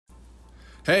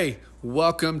Hey,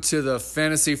 welcome to the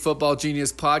Fantasy Football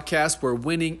Genius podcast, where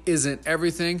winning isn't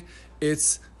everything,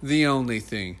 it's the only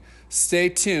thing. Stay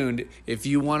tuned if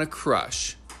you want to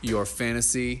crush your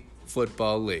fantasy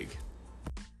football league.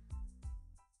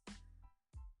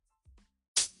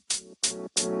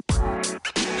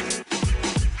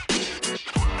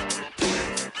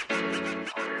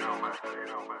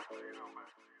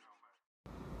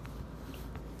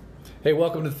 Hey,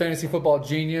 welcome to the Fantasy Football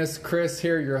Genius. Chris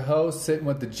here, your host, sitting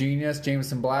with the genius,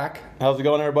 Jameson Black. How's it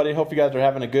going, everybody? Hope you guys are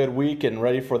having a good week and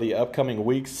ready for the upcoming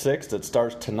Week 6 that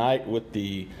starts tonight with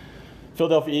the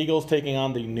Philadelphia Eagles taking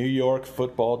on the New York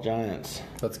Football Giants.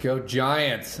 Let's go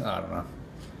Giants. I don't know.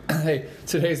 Hey,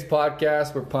 today's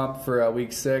podcast, we're pumped for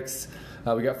Week 6.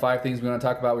 We got 5 things we want to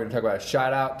talk about. We're going to talk about a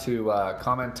shout-out to a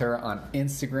commenter on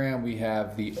Instagram. We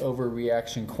have the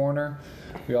Overreaction Corner.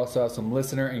 We also have some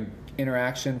listener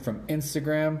interaction from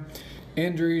Instagram,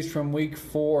 injuries from Week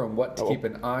 4, and what to keep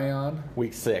an eye on.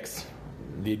 Week 6.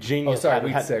 The Genius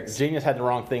Week 6. Genius had the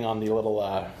wrong thing on the little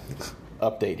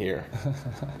update here.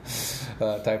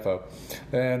 Typo.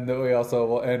 And we also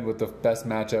will end with the best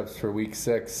matchups for Week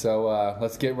 6. So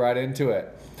let's get right into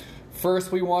it.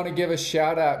 First, we want to give a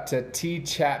shout out to T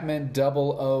Chapman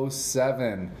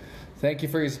 007. Thank you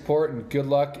for your support and good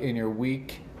luck in your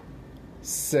Week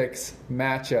 6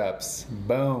 matchups.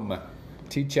 Boom.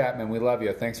 T Chapman, we love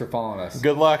you. Thanks for following us.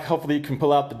 Good luck. Hopefully you can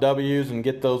pull out the W's and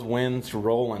get those wins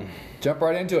rolling. Jump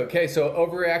right into it. Okay, so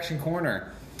Overreaction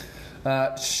Corner.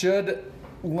 Should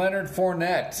Leonard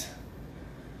Fournette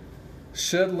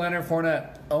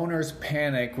owners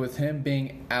panic with him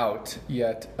being out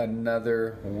yet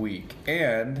another week?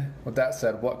 And with that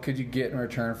said, what could you get in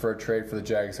return for a trade for the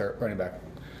Jags running back?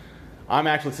 I'm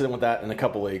actually sitting with that in a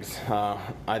couple leagues.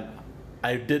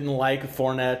 I didn't like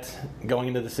Fournette going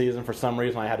into the season for some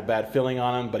reason. I had a bad feeling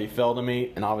on him, but he fell to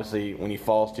me. And obviously, when he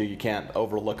falls to you, you can't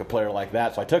overlook a player like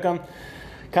that. So I took him.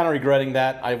 Kind of regretting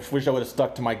that. I wish I would have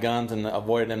stuck to my guns and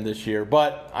avoided him this year.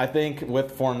 But I think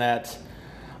with Fournette,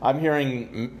 I'm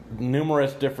hearing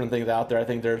numerous different things out there. I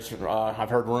think I've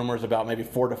heard rumors about maybe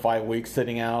 4 to 5 weeks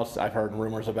sitting out. I've heard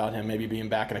rumors about him maybe being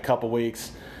back in a couple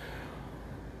weeks.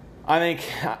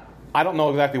 I don't know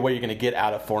exactly what you're going to get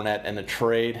out of Fournette in the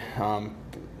trade.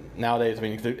 Nowadays, I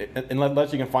mean,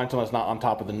 unless you can find someone that's not on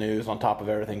top of the news, on top of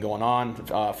everything going on,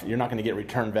 you're not going to get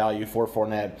return value for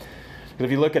Fournette. Because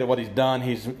if you look at what he's done,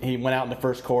 he went out in the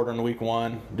first quarter in Week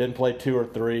 1, didn't play 2 or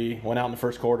 3, went out in the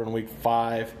first quarter in Week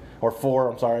 4,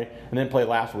 and then played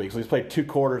last week. So he's played 2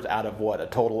 quarters out of a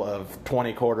total of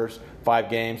 20 quarters, 5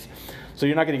 games. So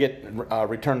you're not going to get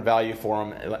return value for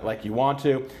him like you want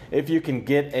to. If you can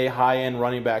get a high-end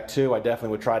running back too, I definitely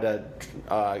would try to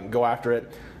go after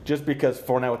it. Just because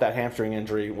Fournette with that hamstring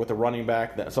injury, with a running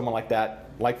back, someone like that,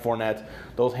 like Fournette,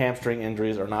 those hamstring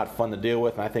injuries are not fun to deal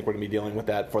with, and I think we're going to be dealing with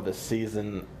that for the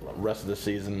season, rest of the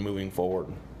season moving forward.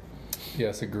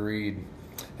 Yes, agreed.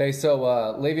 Hey, so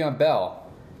Le'Veon Bell,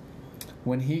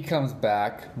 when he comes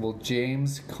back, will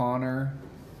James Conner,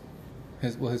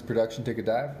 will his production take a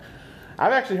dive?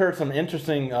 I've actually heard some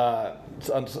interesting,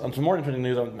 some more interesting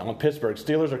news on Pittsburgh.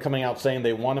 Steelers are coming out saying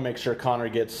they want to make sure Conner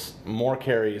gets more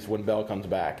carries when Bell comes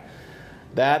back.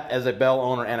 That, as a Bell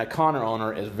owner and a Conner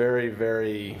owner, is very,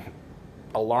 very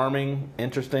alarming,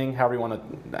 interesting. However you want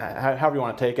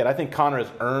to take it. I think Conner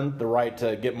has earned the right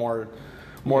to get more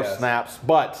snaps,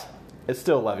 but it's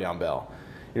still Le'Veon Bell.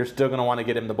 You're still going to want to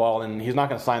get him the ball, and he's not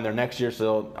going to sign there next year.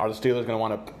 So are the Steelers going to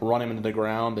want to run him into the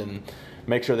ground and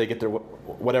make sure they get their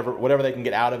whatever they can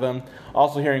get out of him?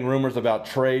 Also hearing rumors about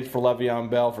trades for Le'Veon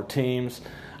Bell for teams.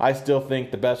 I still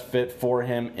think the best fit for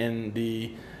him in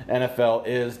the NFL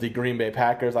is the Green Bay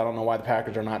Packers. I don't know why the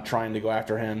Packers are not trying to go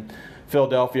after him.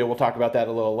 Philadelphia, we'll talk about that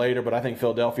a little later, but I think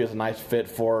Philadelphia is a nice fit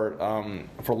for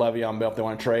Le'Veon Bell if they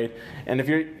want to trade. And if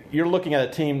you're looking at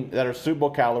a team that are Super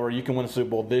Bowl caliber, you can win a Super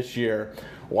Bowl this year.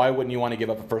 Why wouldn't you want to give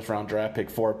up a first-round draft pick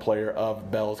for a player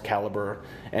of Bell's caliber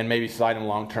and maybe sign him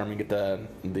long-term and get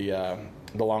the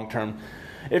long-term?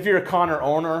 If you're a Conner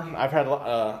owner, I've had a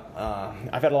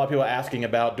lot of people asking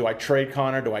about, do I trade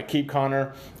Conner? Do I keep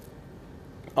Conner?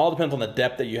 All depends on the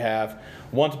depth that you have.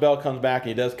 Once Bell comes back and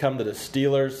he does come to the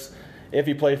Steelers, if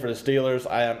he plays for the Steelers,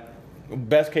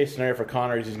 best case scenario for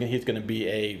Conner is he's going to be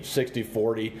a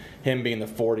 60-40, him being the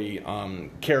 40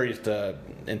 carries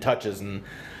and touches, and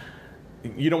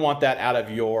you don't want that out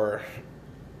of your.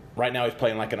 Right now he's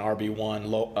playing like an RB1,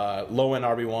 low-end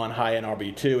RB1, high-end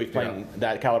RB2. He's playing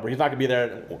that caliber. He's not going to be there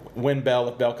when if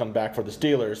Bell comes back for the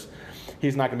Steelers.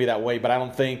 He's not going to be that way. But I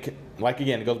don't think,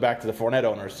 it goes back to the Fournette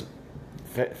owners.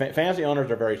 Fantasy owners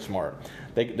are very smart.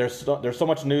 There's so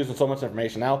much news and so much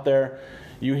information out there.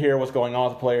 you hear what's going on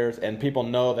with the players, and people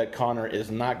know that Connor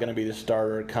is not going to be the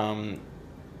starter come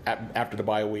after the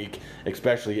bye week,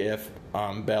 especially if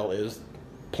Bell is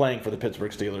playing for the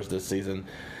Pittsburgh Steelers this season.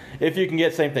 If you can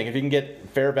get same thing, if you can get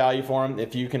fair value for him,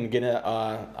 if you can get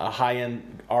a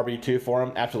high-end RB2 for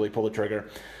him, absolutely pull the trigger.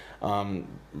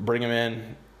 Bring him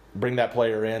in, bring that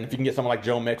player in. If you can get someone like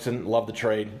Joe Mixon, love the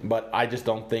trade. But I just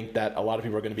don't think that a lot of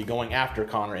people are going to be going after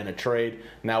Connor in a trade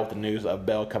now with the news of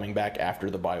Bell coming back after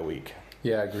the bye week.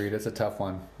 Yeah, agreed. It's a tough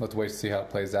one. Let's wait to see how it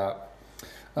plays out.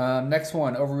 Next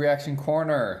one, Overreaction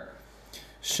Corner.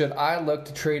 Should I look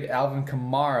to trade Alvin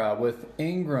Kamara with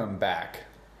Ingram back?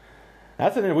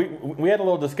 That's we had a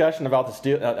little discussion about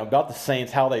the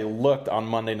Saints, how they looked on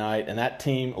Monday night, and that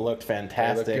team looked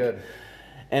fantastic. They looked good.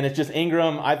 And it's just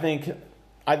Ingram. I think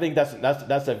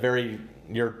that's a very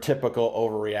your typical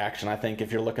overreaction. I think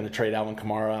if you're looking to trade Alvin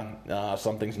Kamara,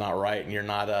 something's not right, and you're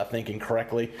not thinking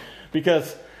correctly,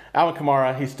 because Alvin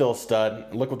Kamara, he's still a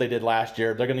stud. Look what they did last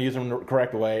year. They're going to use him the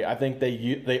correct way. I think they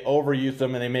overused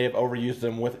him, and they may have overused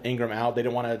him with Ingram out. They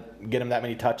didn't want to get him that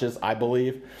many touches, I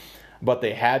believe. But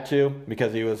they had to,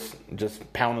 because he was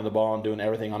just pounding the ball and doing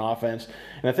everything on offense.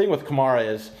 And the thing with Kamara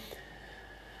is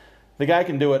the guy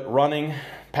can do it running,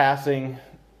 passing,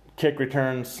 kick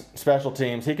returns, special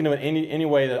teams. He can do it any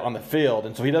way that on the field.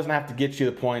 And so he doesn't have to get you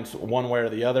the points one way or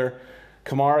the other.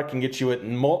 Kamara can get you it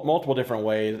in multiple different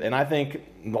ways. And I think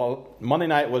Monday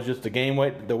night was just the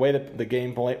way that the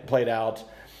game played out.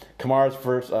 Kamara's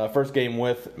first game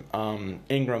with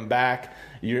Ingram back.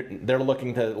 They're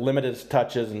looking to limit his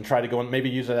touches and try to go and maybe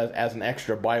use it as an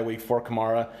extra bye week for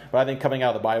Kamara. But I think coming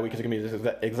out of the bye week is going to be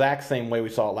the exact same way we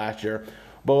saw it last year.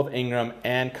 Both Ingram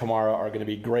and Kamara are going to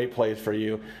be great plays for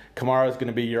you. Kamara is going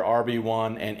to be your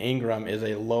RB1, and Ingram is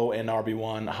a low-end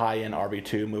RB1, high-end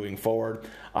RB2 moving forward.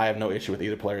 I have no issue with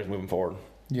either players moving forward.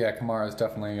 Yeah, Kamara is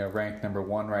definitely ranked number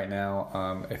 1 right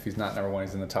now. If he's not number 1,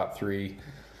 he's in the top 3.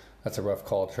 That's a rough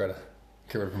call to try to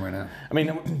get rid of him right now. I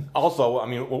mean, also, what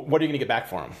are you going to get back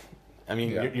for him? I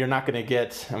mean, you're not going to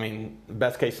get,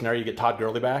 best case scenario, you get Todd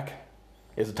Gurley back.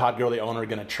 Is the Todd Gurley owner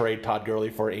going to trade Todd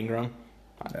Gurley for Ingram?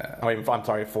 For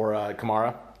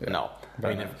Kamara? Yeah. No.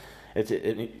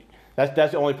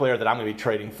 That's the only player that I'm going to be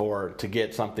trading for to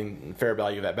get something fair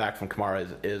value that back from Kamara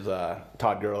is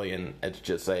Todd Gurley, and it's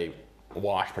just a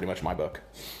wash, pretty much in my book.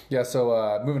 Yeah,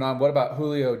 so moving on, what about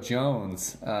Julio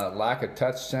Jones? Lack of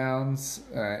touchdowns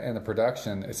and the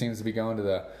production. It seems to be going to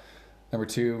the number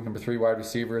 2, number 3 wide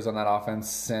receivers on that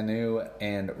offense, Sanu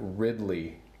and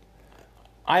Ridley.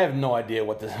 I have no idea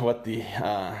what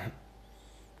the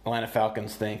Atlanta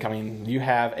Falcons think. I mean, you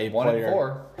have a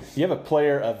 1-4. You have a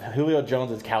player of Julio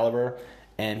Jones' caliber,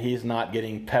 and he's not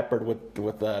getting peppered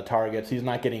with targets. He's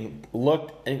not getting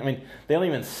looked. I mean, they don't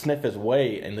even sniff his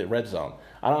way in the red zone.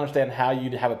 I don't understand how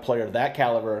you'd have a player of that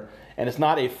caliber, and it's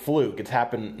not a fluke. It's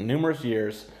happened numerous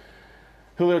years.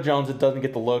 Julio Jones doesn't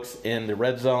get the looks in the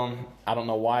red zone. I don't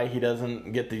know why he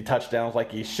doesn't get the touchdowns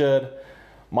like he should.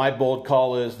 My bold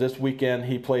call is this weekend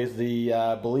he plays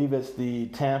I believe it's the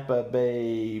Tampa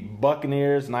Bay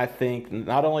Buccaneers, and I think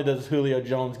not only does Julio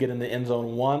Jones get in the end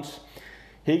zone once,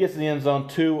 he gets in the end zone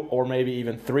 2 or maybe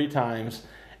even 3 times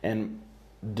and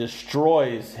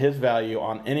destroys his value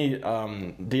on any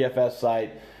DFS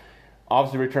site.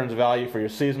 Obviously returns value for your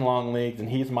season-long leagues, and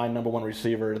he's my number 1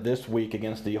 receiver this week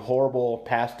against the horrible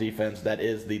pass defense that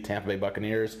is the Tampa Bay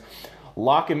Buccaneers.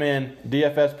 Lock him in,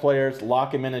 DFS players,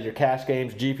 lock him in as your cash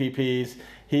games, GPPs.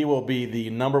 He will be the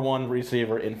number 1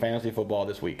 receiver in fantasy football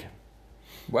this week.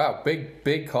 Wow,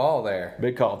 big call there.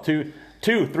 Big call. 3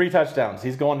 touchdowns.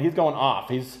 He's going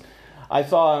off. I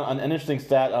saw an interesting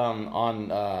stat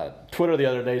on Twitter the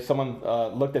other day. Someone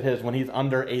looked at his when he's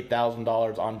under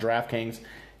 $8,000 on DraftKings.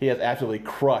 He has absolutely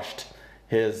crushed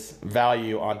his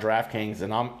value on DraftKings,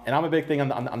 and I'm a big thing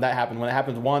on that happen. When it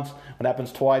happens once, when it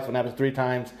happens twice, when it happens 3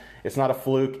 times, it's not a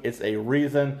fluke. It's a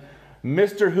reason.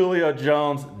 Mr. Julio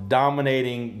Jones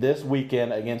dominating this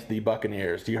weekend against the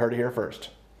Buccaneers. You heard it here first.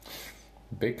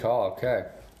 Big call. Okay.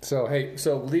 So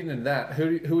leading into that,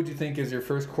 who would you think is your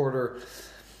first quarter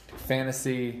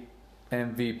fantasy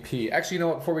MVP? Actually, you know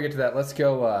what? Before we get to that, let's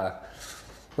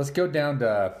go down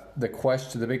to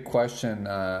the big question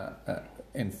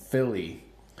in Philly.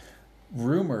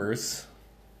 Rumors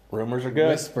are good.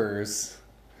 Whispers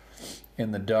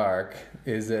in the dark.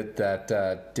 Is it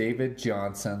that David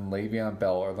Johnson, Le'Veon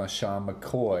Bell, or LaShawn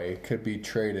McCoy could be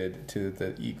traded to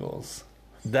the Eagles?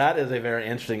 That is a very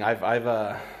interesting. I've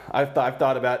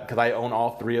thought about, because I own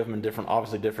all 3 of them in different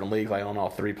leagues. I own all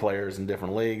 3 players in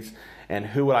different leagues, and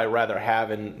who would I rather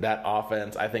have in that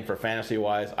offense? I think for fantasy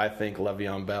wise, I think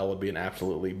Le'Veon Bell would be an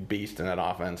absolutely beast in that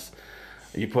offense.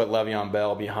 You put Le'Veon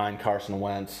Bell behind Carson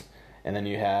Wentz, and then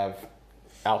you have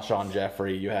Alshon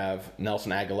Jeffrey, you have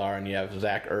Nelson Aguilar, and you have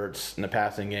Zach Ertz in the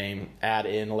passing game. Add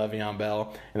in Le'Veon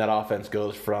Bell, and that offense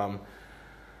goes from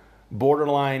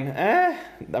borderline. I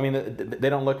mean, they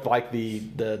don't look like the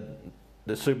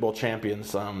Super Bowl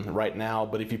champions right now.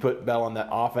 But if you put Bell on that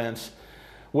offense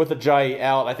with Ajayi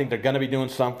out, I think they're going to be doing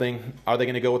something. Are they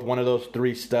going to go with one of those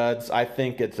 3 studs? I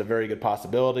think it's a very good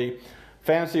possibility.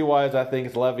 Fantasy-wise, I think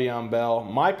it's Le'Veon Bell.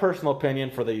 My personal opinion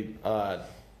for the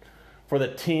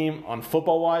team on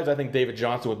football-wise, I think David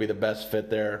Johnson would be the best fit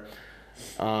there,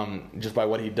 just by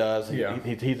what he does. Yeah.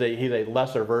 He's a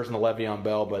lesser version of Le'Veon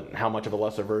Bell, but how much of a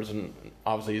lesser version?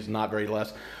 Obviously, he's not very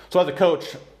less. So as a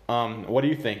coach, what do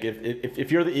you think?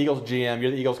 If you're the Eagles GM,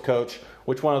 you're the Eagles coach,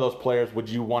 which one of those players would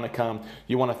you want to come?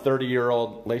 You want a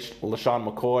 30-year-old LaShawn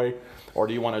McCoy, or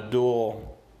do you want a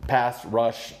dual pass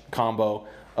rush combo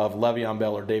of Le'Veon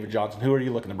Bell or David Johnson? Who are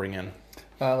you looking to bring in?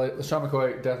 LaShawn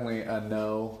McCoy, definitely a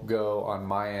no-go on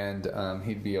my end.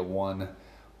 He'd be a one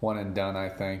and done, I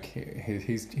think.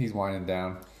 He's winding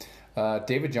down.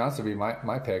 David Johnson would be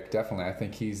my pick, definitely. I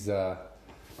think he's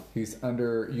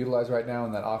underutilized right now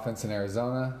in that offense in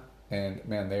Arizona, and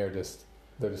man, they're just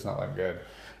not that good.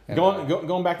 And,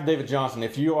 going back to David Johnson,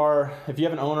 if you have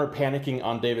an owner panicking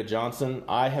on David Johnson,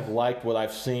 I have liked what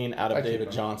I've seen out of David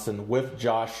Johnson with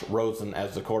Josh Rosen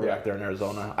as the quarterback there in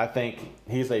Arizona. I think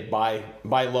he's a buy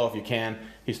low if you can.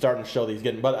 He's starting to show that he's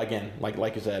getting, but again,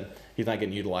 like you said, he's not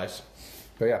getting utilized.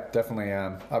 But yeah, definitely.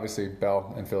 Obviously,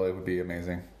 Bell and Philly would be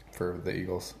amazing for the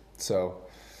Eagles. So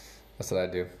that's what I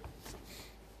do.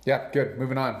 Yeah, good.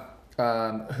 Moving on.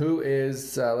 Who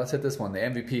is? Let's hit this one. The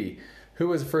MVP. Who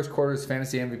was the first quarter's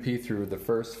fantasy MVP through the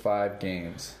first 5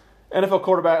 games? NFL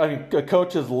quarterback.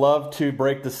 Coaches love to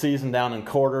break the season down in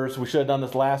quarters. We should have done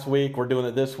this last week. We're doing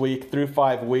it this week through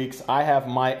 5 weeks. I have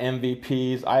my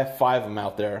MVPs. I have 5 of them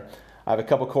out there. I have a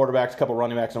couple quarterbacks, a couple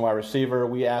running backs, and a wide receiver.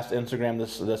 We asked Instagram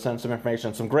to send some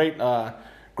information. Some great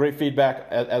feedback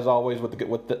as always with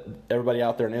everybody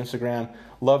out there on Instagram.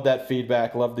 Love that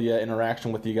feedback. Love the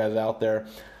interaction with you guys out there.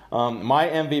 My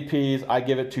MVPs, I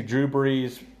give it to Drew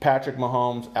Brees, Patrick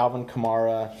Mahomes, Alvin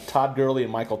Kamara, Todd Gurley,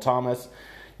 and Michael Thomas.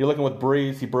 You're looking with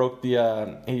Brees. He broke he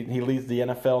leads the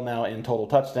NFL now in total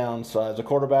touchdowns as a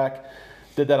quarterback.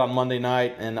 Did that on Monday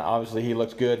night, and obviously he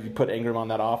looks good. You put Ingram on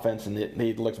that offense, and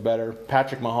he looks better.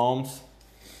 Patrick Mahomes,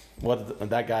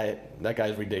 that guy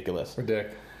is ridiculous.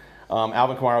 Ridiculous.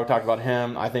 Alvin Kamara, we talked about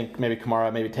him. I think maybe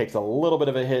Kamara takes a little bit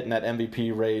of a hit in that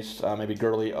MVP race. Maybe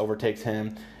Gurley overtakes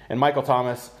him. And Michael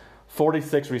Thomas,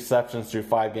 46 receptions through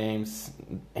 5 games.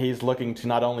 He's looking to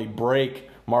not only break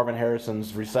Marvin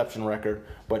Harrison's reception record,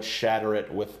 but shatter it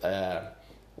with a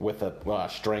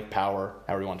strength, power,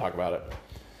 however you want to talk about it.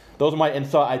 Those are my, and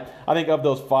so I think of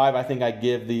those 5, I think I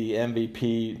give the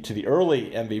MVP to the early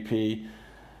MVP,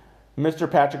 Mr.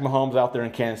 Patrick Mahomes out there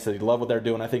in Kansas City. Love what they're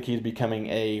doing. I think he's becoming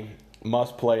a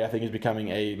must play. I think he's becoming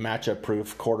a matchup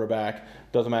proof quarterback.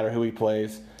 Doesn't matter who he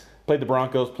plays. Played the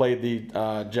Broncos, played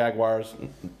the Jaguars.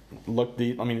 It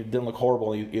didn't look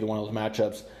horrible in either one of those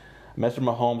matchups. Mr.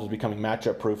 Mahomes is becoming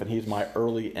matchup proof, and he's my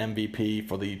early MVP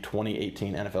for the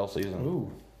 2018 NFL season.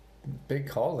 Ooh, big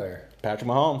call there. Patrick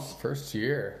Mahomes. First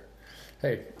year.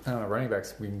 Hey, I don't know, running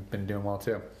backs, we've been doing well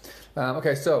too.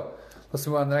 Okay, so let's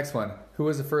move on to the next one. Who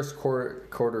was the first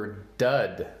quarter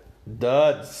dud?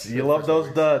 Duds. You love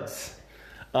those duds.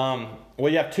 Well,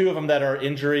 you have 2 of them that are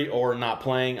injury or not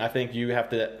playing. I think you have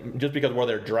to, just because of where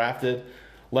they're drafted,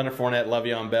 Leonard Fournette,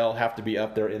 Le'Veon Bell have to be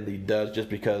up there in the duds just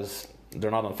because they're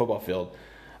not on the football field.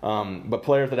 But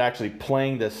players that are actually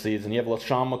playing this season, you have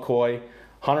LaShawn McCoy,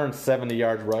 170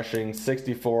 yards rushing,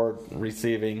 64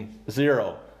 receiving,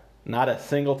 0. Not a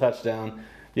single touchdown.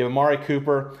 You have Amari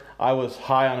Cooper. I was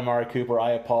high on Amari Cooper.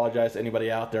 I apologize to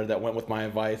anybody out there that went with my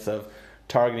advice of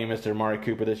targeting Mr. Amari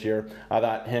Cooper this year. I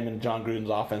thought him and John Gruden's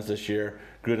offense this year,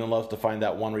 Gruden loves to find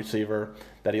that one receiver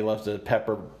that he loves to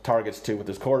pepper targets to with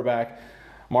his quarterback.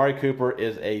 Amari Cooper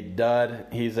is a dud.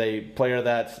 He's a player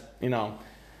that's, you don't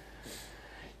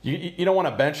want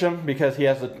to bench him because he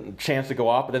has a chance to go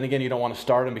off, but then again, you don't want to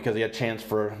start him because he had a chance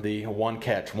for the one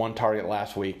target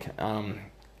last week.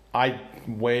 I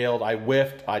wailed, I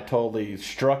whiffed, I totally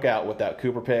struck out with that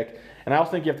Cooper pick. And I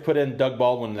also think you have to put in Doug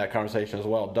Baldwin in that conversation as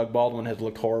well. Doug Baldwin has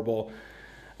looked horrible,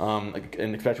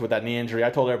 and especially with that knee injury. I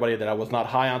told everybody that I was not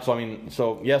high on.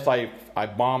 So yes, I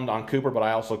bombed on Cooper, but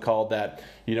I also called that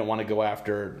you didn't want to go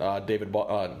after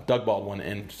Doug Baldwin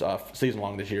in season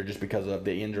long this year just because of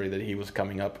the injury that he was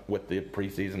coming up with the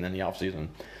preseason and the offseason.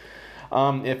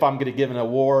 If I'm going to give an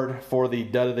award for the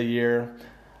dud of the year,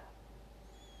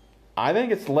 I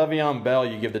think it's Le'Veon Bell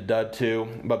you give the dud to,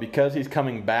 but because he's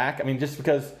coming back, just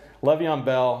because Le'Veon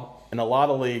Bell in a lot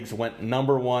of leagues went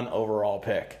number 1 overall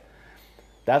pick.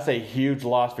 That's a huge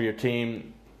loss for your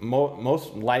team.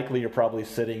 Most likely, you're probably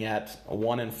sitting at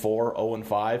 1-4,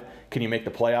 0-5. Can you make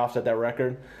the playoffs at that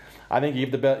record? I think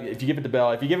if you give it to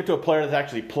Bell, if you give it to a player that's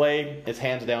actually played, it's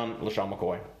hands down LaShawn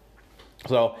McCoy.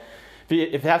 So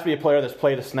if it has to be a player that's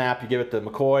played a snap, you give it to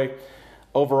McCoy.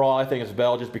 Overall, I think it's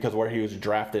Bell just because of where he was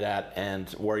drafted at and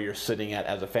where you're sitting at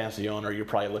as a fantasy owner. You're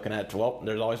probably looking at, well,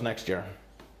 there's always next year.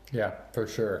 Yeah, for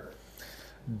sure.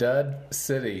 Dud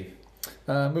City.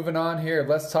 Moving on here,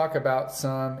 let's talk about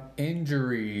some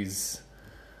injuries.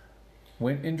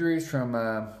 Injuries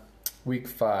from week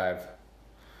 5.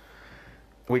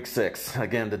 Week 6.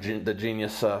 Again, the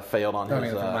genius failed on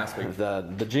his. From last week.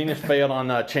 The genius failed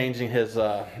on changing his.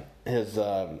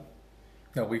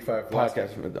 No, week 5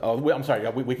 podcast. Oh, I'm sorry.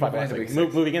 Week 5 last week.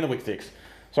 Moving into week 6.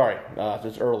 Sorry,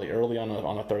 it's early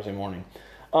on a Thursday morning.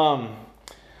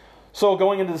 So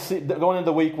going into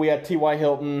the week, we had T.Y.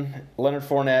 Hilton, Leonard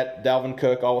Fournette, Dalvin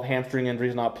Cook, all with hamstring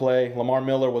injuries not play. Lamar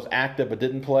Miller was active but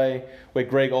didn't play. We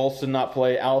had Greg Olsen not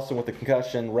play. Allison with the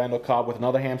concussion. Randall Cobb with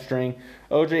another hamstring.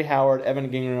 O.J. Howard, Evan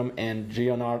Gingram, and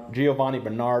Giovanni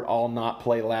Bernard all not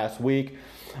play last week.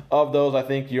 Of those, I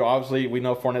think we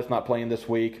know Fournette's not playing this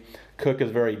week. Cook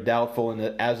is very doubtful, and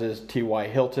as is T.Y.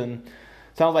 Hilton.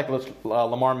 Sounds like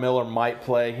Lamar Miller might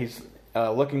play. He's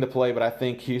looking to play, but I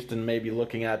think Houston may be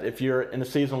looking at, if you're in the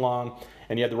season long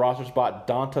and you have the roster spot,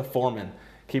 Donta Foreman.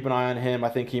 Keep an eye on him. I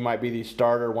think he might be the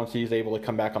starter once he's able to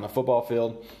come back on the football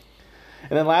field.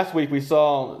 And then last week we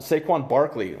saw Saquon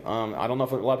Barkley. I don't know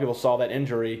if a lot of people saw that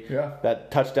injury, that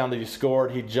touchdown that he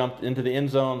scored. He jumped into the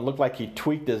end zone. Looked like he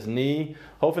tweaked his knee.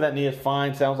 Hopefully that knee is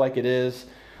fine. Sounds like it is.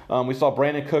 We saw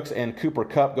Brandon Cooks and Cooper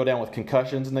Kupp go down with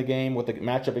concussions in the game with the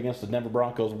matchup against the Denver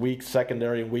Broncos' weak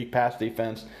secondary and weak pass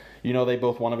defense. You know they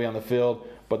both want to be on the field,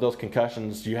 but those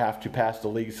concussions, you have to pass the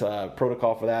league's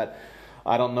protocol for that.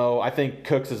 I don't know. I think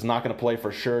Cooks is not going to play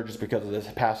for sure just because of this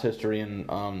past history and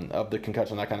of the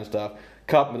concussion, that kind of stuff.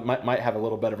 Kupp might have a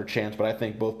little better of a chance, but I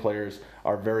think both players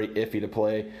are very iffy to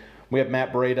play. We have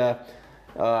Matt Breida.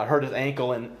 Hurt his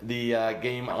ankle in the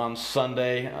game on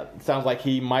Sunday. Sounds like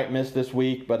he might miss this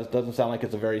week, but it doesn't sound like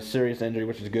it's a very serious injury,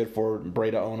 which is good for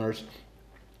Breida owners.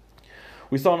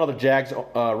 We saw another Jags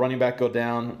running back go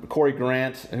down. Corey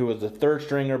Grant, who was the third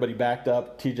stringer, but he backed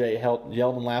up TJ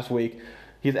Yeldon last week.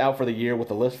 He's out for the year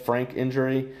with a Lisfranc Frank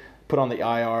injury, put on the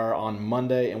IR on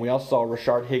Monday. And we also saw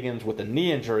Rashard Higgins with a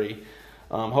knee injury.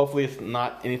 Hopefully it's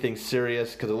not anything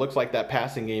serious because it looks like that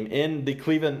passing game in the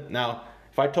Cleveland. Now,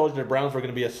 if I told you the Browns were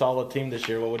going to be a solid team this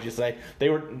year, what would you say? They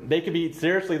could be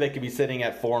sitting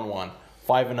at 4-1,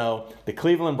 5-0. The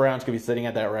Cleveland Browns could be sitting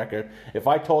at that record. If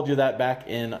I told you that back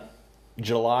in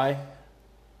July,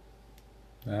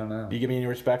 I don't know. Do you give me any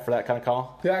respect for that kind of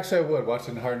call? Yeah, actually I would.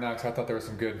 Watching Hard Knocks, I thought there were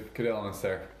some good elements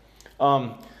there.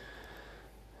 And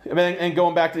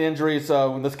going back to the injuries,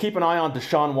 let's keep an eye on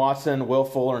Deshaun Watson, Will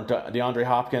Fuller, and DeAndre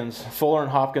Hopkins. Fuller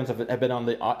and Hopkins have been on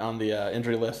the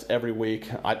injury list every week.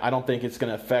 I don't think it's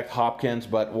going to affect Hopkins,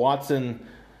 but Watson,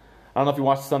 I don't know if you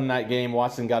watched the Sunday night game.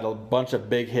 Watson got a bunch of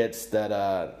big hits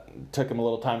that took him a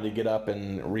little time to get up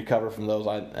and recover from those.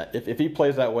 If he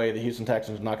plays that way, the Houston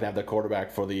Texans are not going to have their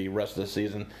quarterback for the rest of the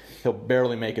season. He'll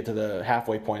barely make it to the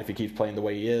halfway point if he keeps playing the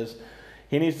way he is.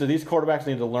 These quarterbacks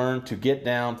need to learn to get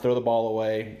down, throw the ball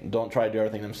away, don't try to do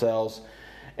everything themselves.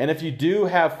 And if you do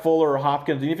have Fuller or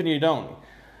Hopkins, even if you don't,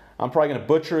 I'm probably going to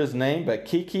butcher his name, but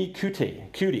Kiki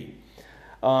Cutie.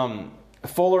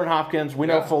 Fuller and Hopkins, we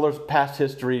know Fuller's past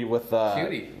history with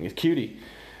Cutie.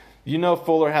 You know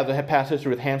Fuller has a past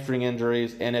history with hamstring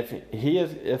injuries, and if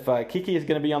Kiki is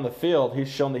going to be on the field, he's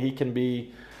shown that he can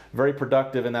be very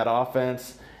productive in that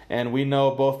offense. And we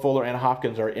know both Fuller and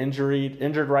Hopkins are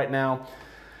injured right now.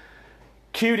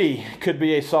 Cutie could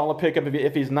be a solid pickup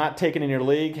if he's not taken in your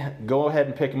league. Go ahead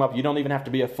and pick him up. You don't even have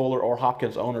to be a Fuller or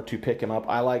Hopkins owner to pick him up.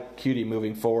 I like Cutie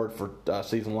moving forward for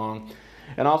season long,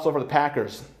 and also for the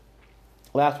Packers.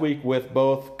 Last week with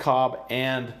both Cobb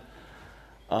and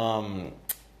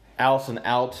Allison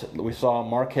out, we saw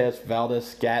Marquez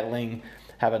Valdes-Scantling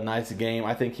have a nice game.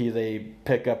 I think he's a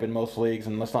pickup in most leagues,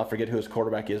 and let's not forget who his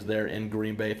quarterback is there in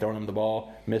Green Bay throwing him the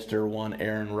ball, Mr. 1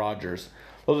 Aaron Rodgers.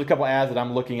 Those are a couple ads that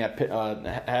I'm looking at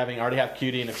already have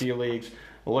Cutie in a few leagues.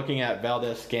 Looking at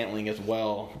Valdes-Scantling as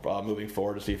well moving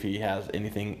forward to see if he has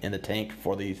anything in the tank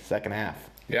for the second half.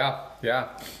 Yeah.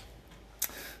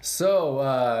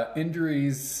 So,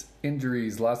 injuries,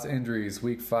 lots of injuries,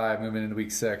 week 5, moving into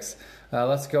week 6.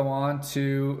 Let's go on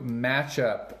to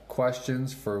matchup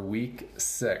questions for week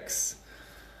 6.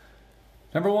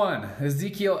 Number 1,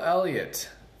 Ezekiel Elliott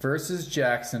versus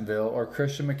Jacksonville or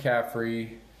Christian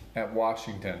McCaffrey at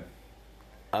Washington.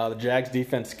 The Jags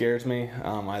defense scares me.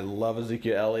 I love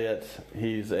Ezekiel Elliott.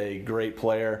 He's a great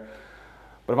player.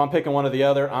 But if I'm picking one or the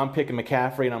other, I'm picking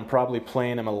McCaffrey, and I'm probably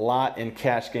playing him a lot in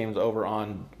cash games over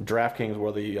on DraftKings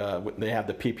where they have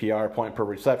the PPR point per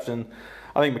reception.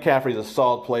 I think McCaffrey is a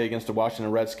solid play against the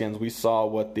Washington Redskins. We saw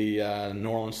what the New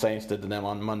Orleans Saints did to them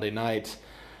on Monday night.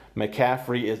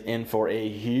 McCaffrey is in for a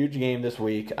huge game this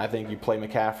week. I think you play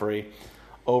McCaffrey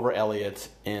over Elliott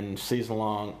in season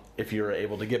long if you're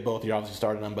able to get both. You're obviously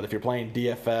starting them, but if you're playing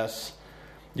DFS,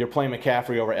 you're playing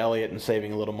McCaffrey over Elliott and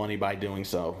saving a little money by doing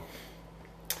so.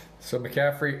 So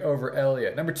McCaffrey over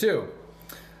Elliott. Number 2,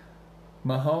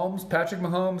 Patrick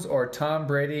Mahomes or Tom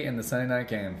Brady in the Sunday night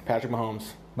game? Patrick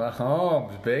Mahomes.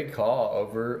 Mahomes, big call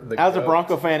over the As GOAT. a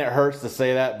Bronco fan, it hurts to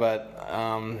say that, but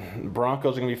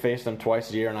Broncos are going to be facing them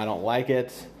twice a year, and I don't like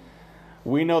it.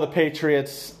 We know the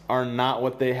Patriots are not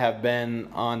what they have been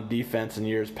on defense in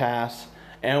years past,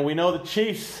 and we know the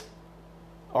Chiefs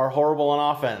are horrible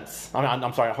on offense.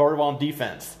 Horrible on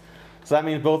defense. So that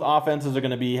means both offenses are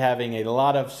going to be having a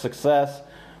lot of success.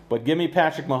 But give me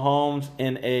Patrick Mahomes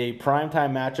in a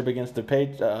primetime matchup against the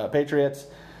Patriots.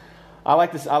 I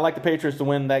like the Patriots to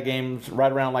win that game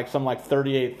right around like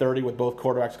 38-30 with both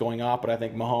quarterbacks going off, but I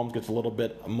think Mahomes gets a little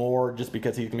bit more just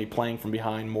because he's going to be playing from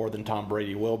behind more than Tom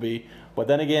Brady will be. But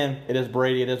then again, it is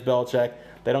Brady, it is Belichick.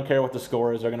 They don't care what the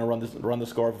score is. They're going to run the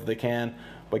score if they can.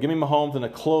 But give me Mahomes in a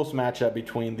close matchup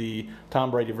between the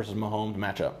Tom Brady versus Mahomes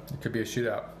matchup. It could be a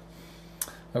shootout.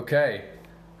 Okay,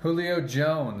 Julio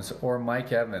Jones or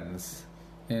Mike Evans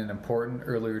in an important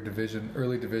early division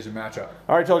matchup.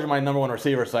 I already told you my number one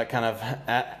receiver, so that kind of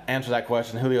answers that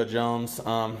question. Julio Jones.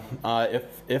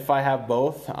 If I have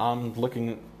both, I'm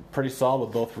looking pretty solid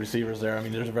with both receivers there. I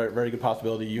mean, there's a very, very good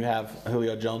possibility you have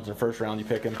Julio Jones in the first round, you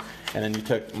pick him, and then you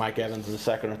took Mike Evans in the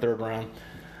second or third round.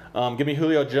 Give me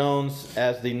Julio Jones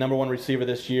as the number one receiver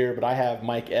this year, but I have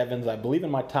Mike Evans, I believe, in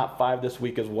my top 5 this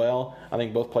week as well. I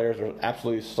think both players are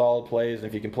absolutely solid plays, and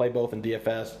if you can play both in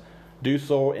DFS, do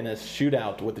so in a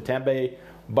shootout with the Tampa Bay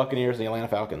Buccaneers and the Atlanta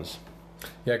Falcons.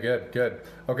 Yeah, good.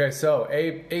 Okay, so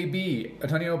AB,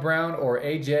 Antonio Brown or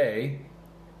AJ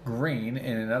Green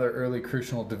in another early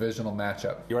crucial divisional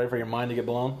matchup. You ready for your mind to get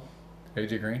blown?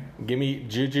 AJ Green? Give me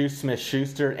Juju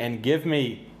Smith-Schuster and give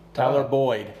me Tyler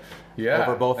Boyd. Yeah,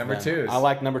 over both number of them. 2s. I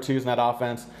like number 2s in that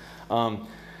offense.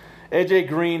 AJ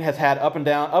Green has had up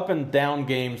and down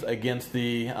games against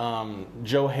the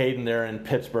Joe Hayden there in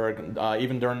Pittsburgh,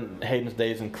 even during Hayden's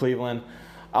days in Cleveland.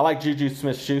 I like Juju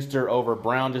Smith-Schuster over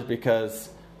Brown just because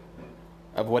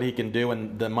of what he can do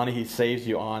and the money he saves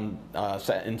you on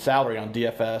in salary on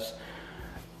DFS.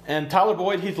 And Tyler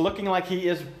Boyd, he's looking like he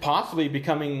is possibly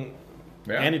becoming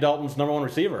Andy Dalton's number one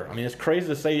receiver. I mean, it's crazy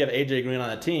to say you have AJ Green on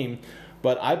a team,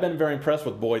 but I've been very impressed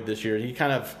with Boyd this year. He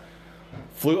kind of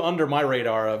flew under my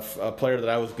radar of a player that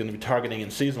I was going to be targeting in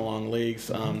season-long leagues.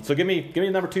 So give me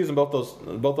number 2s in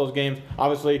both those games.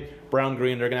 Obviously, Brown,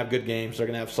 Green, they're going to have good games. They're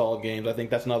going to have solid games. I think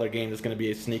that's another game that's going to be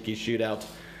a sneaky shootout.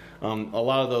 A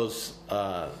lot of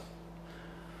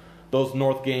those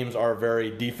North games are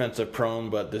very defensive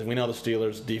prone, but we know the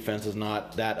Steelers' defense is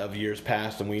not that of years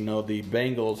past, and we know the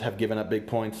Bengals have given up big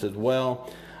points as well.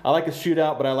 I like a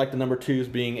shootout, but I like the number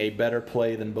 2s being a better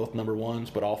play than both number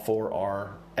 1s, but all 4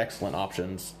 are excellent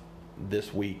options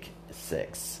this week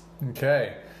 6.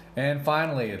 Okay. And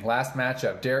finally, last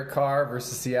matchup, Derek Carr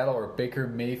versus Seattle or Baker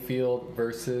Mayfield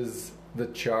versus the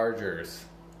Chargers.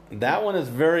 That one is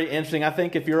very interesting. I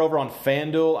think if you're over on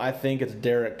FanDuel, I think it's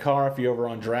Derek Carr. If you're over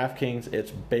on DraftKings, it's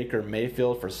Baker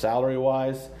Mayfield for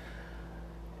salary-wise.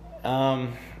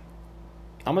 I'm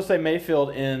going to say Mayfield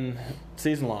in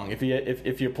season long.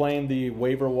 If you're playing the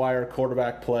waiver wire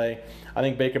quarterback play, I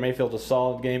think Baker Mayfield's a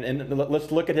solid game. And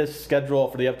let's look at his schedule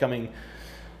for the upcoming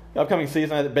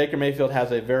season. I think Baker Mayfield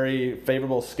has a very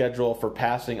favorable schedule for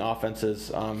passing offenses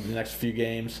in the next few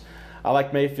games. I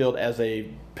like Mayfield as a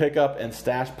pick-up and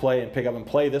stash play and pick-up and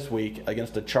play this week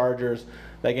against the Chargers.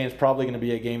 That game's probably going to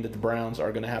be a game that the Browns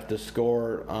are going to have to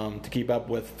score to keep up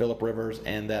with Phillip Rivers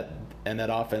and that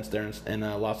offense there in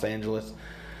Los Angeles.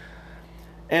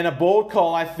 And a bold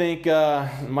call, I think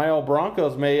my old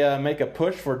Broncos may make a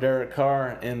push for Derek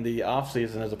Carr in the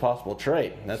offseason as a possible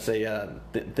trade. That's a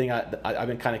thing I've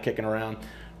been kind of kicking around.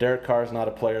 Derek Carr is not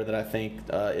a player that I think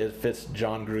it fits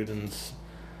John Gruden's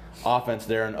offense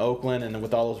there in Oakland, and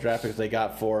with all those draft picks they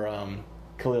got for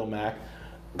Khalil Mack.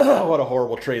 What a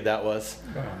horrible trade that was.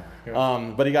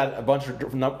 But he got a bunch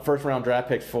of first-round draft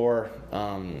picks for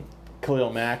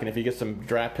Khalil Mack, and if he gets some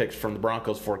draft picks from the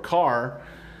Broncos for Carr,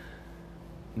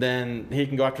 then he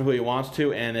can go after who he wants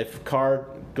to. And if Carr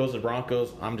goes to the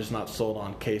Broncos, I'm just not sold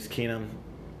on Case Keenum.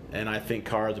 And I think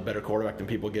Carr is a better quarterback than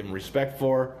people give him respect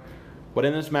for. But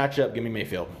in this matchup, give me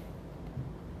Mayfield.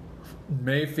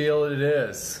 Mayfield it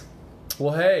is.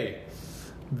 Well, hey,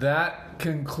 that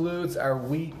concludes our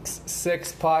Week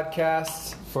 6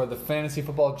 podcast for the Fantasy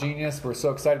Football Genius. We're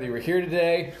so excited that you were here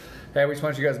today. Hey, we just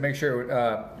want you guys to make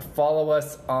sure follow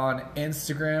us on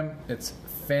Instagram. It's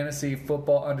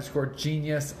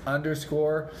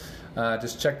fantasyfootball_genius_.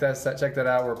 Just check that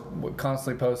out. We're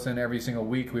constantly posting every single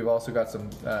week. We've also got some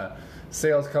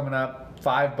sales coming up.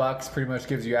 $5 pretty much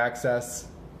gives you access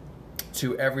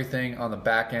to everything on the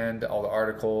back end, all the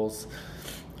articles,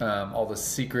 all the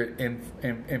secret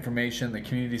information, the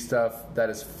community stuff. That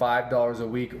is $5 a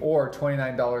week or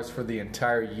 $29 for the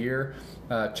entire year.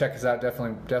 Check us out.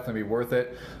 Definitely be worth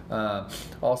it.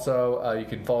 Also, you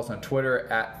can follow us on Twitter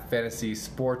at Fantasy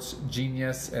Sports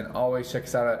Genius, and always check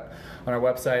us out on our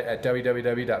website at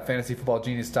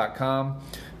www.fantasyfootballgenius.com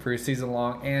for your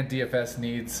season-long and DFS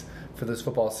needs for this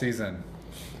football season.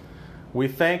 We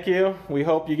thank you. We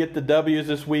hope you get the W's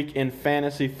this week in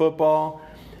fantasy football.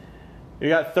 You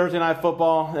got Thursday Night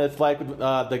Football. It's like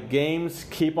the games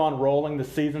keep on rolling. The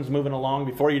season's moving along.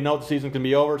 Before you know it, the season can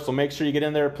be over. So make sure you get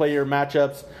in there, play your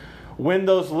matchups, win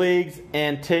those leagues,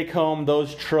 and take home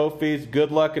those trophies.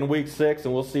 Good luck in Week 6,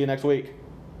 and we'll see you next week.